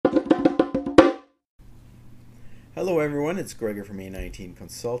Hello everyone, it's Gregor from A19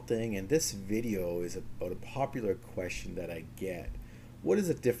 Consulting, and this video is about a popular question that I get. What is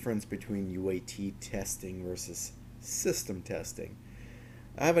the difference between UAT testing versus system testing?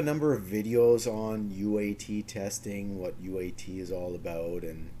 I have a number of videos on UAT testing, what UAT is all about,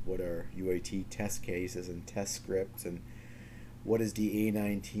 and what are UAT test cases and test scripts, and what is the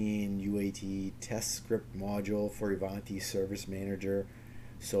A19 UAT test script module for Ivanti Service Manager.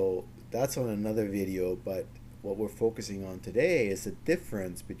 So that's on another video, but what we're focusing on today is the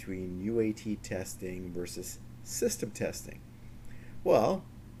difference between UAT testing versus system testing. Well,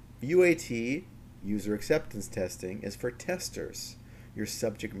 UAT, user acceptance testing, is for testers, your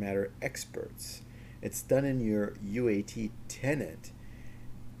subject matter experts. It's done in your UAT tenant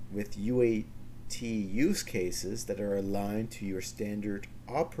with UAT use cases that are aligned to your standard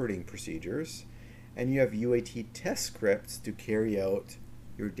operating procedures, and you have UAT test scripts to carry out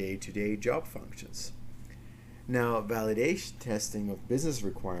your day-to-day job functions. Now, validation testing of business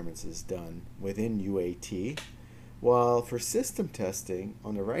requirements is done within UAT, while for system testing,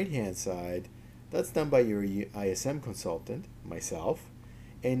 on the right-hand side, that's done by your ISM consultant, myself,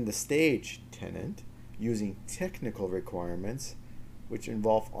 and the stage tenant, using technical requirements which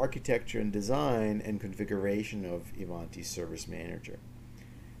involve architecture and design and configuration of Ivanti Service Manager.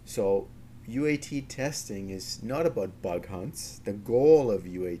 So UAT testing is not about bug hunts. The goal of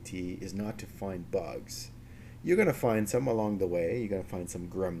UAT is not to find bugs. You're going to find some along the way. You're going to find some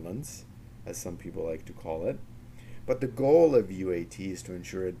gremlins, as some people like to call it. But the goal of UAT is to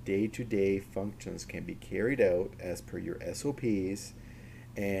ensure day-to-day functions can be carried out as per your SOPs,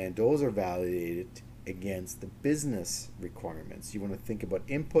 and those are validated against the business requirements. You want to think about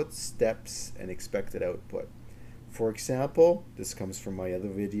input, steps, and expected output. For example, this comes from my other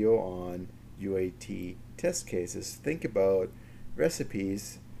video on UAT test cases. Think about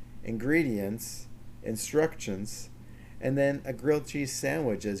recipes, ingredients, instructions, and then a grilled cheese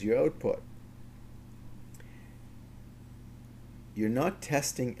sandwich as your output. You're not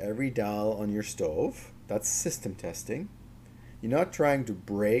testing every dial on your stove. That's system testing. You're not trying to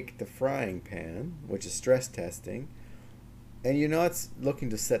break the frying pan, which is stress testing. And you're not looking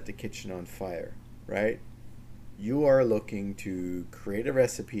to set the kitchen on fire, right? You are looking to create a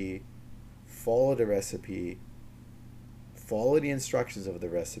recipe, follow the recipe, follow the instructions of the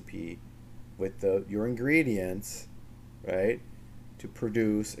recipe with your ingredients, right, to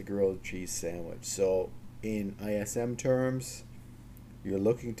produce a grilled cheese sandwich. So in ISM terms, you're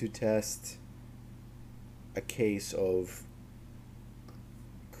looking to test a case of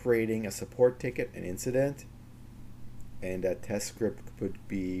creating a support ticket, an incident, and that test script could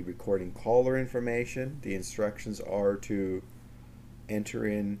be recording caller information. The instructions are to enter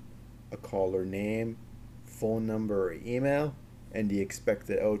in a caller name, phone number, or email, and the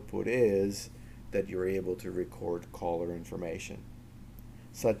expected output is that you're able to record caller information.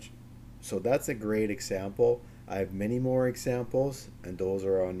 So that's a great example. I have many more examples, and those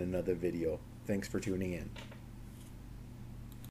are on another video. Thanks for tuning in.